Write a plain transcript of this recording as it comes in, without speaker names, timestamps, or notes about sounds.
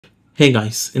Hey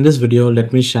guys, in this video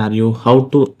let me share you how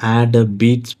to add a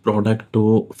Beats product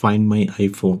to Find My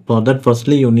iPhone. For that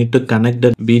firstly you need to connect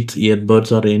the Beats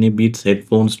earbuds or any Beats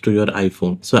headphones to your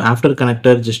iPhone. So after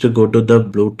connected, just to go to the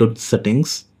Bluetooth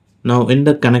settings. Now in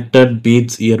the connected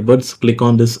Beats earbuds, click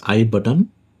on this I button.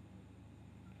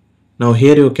 Now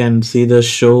here you can see the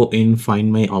show in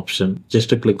Find My option. Just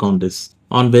to click on this.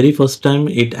 On very first time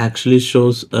it actually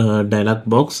shows a dialog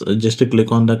box. Just to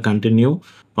click on the continue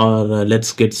or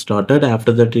let's get started.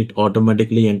 After that it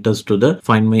automatically enters to the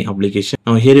Find My application.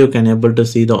 Now here you can able to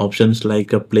see the options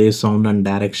like play sound and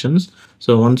directions.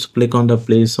 So once click on the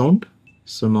play sound.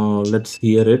 So now let's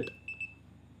hear it.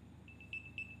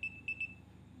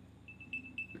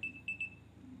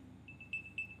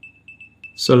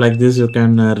 So like this you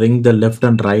can ring the left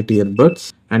and right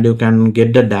earbuds and you can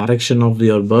get the direction of the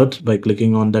earbuds by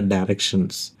clicking on the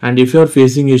directions. And if you are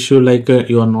facing issue like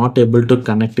you are not able to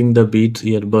connecting the Beats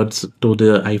earbuds to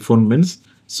the iPhone means,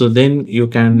 so then you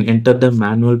can enter the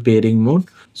manual pairing mode.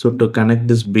 So to connect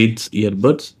this Beats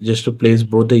earbuds, just to place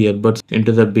both the earbuds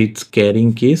into the Beats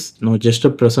carrying case. Now just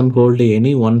to press and hold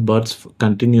any one buds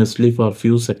continuously for a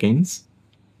few seconds.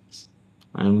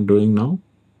 I am doing now.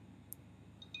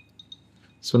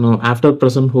 So now after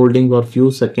present holding for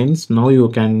few seconds, now you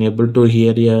can able to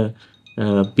hear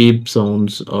a beep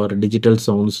sounds or digital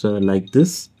sounds like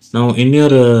this. Now in your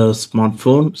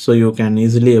smartphone, so you can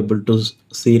easily able to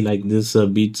see like this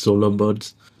Beat Solo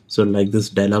Buds. So like this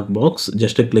dialog box,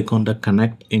 just to click on the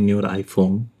connect in your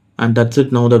iPhone. And that's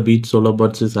it. Now the Beat Solo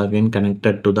Buds is again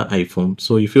connected to the iPhone.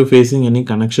 So if you're facing any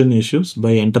connection issues,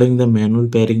 by entering the manual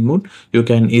pairing mode, you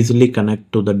can easily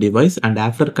connect to the device, and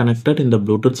after connected in the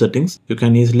Bluetooth settings, you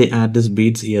can easily add this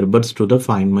Beats earbuds to the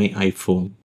Find My iPhone.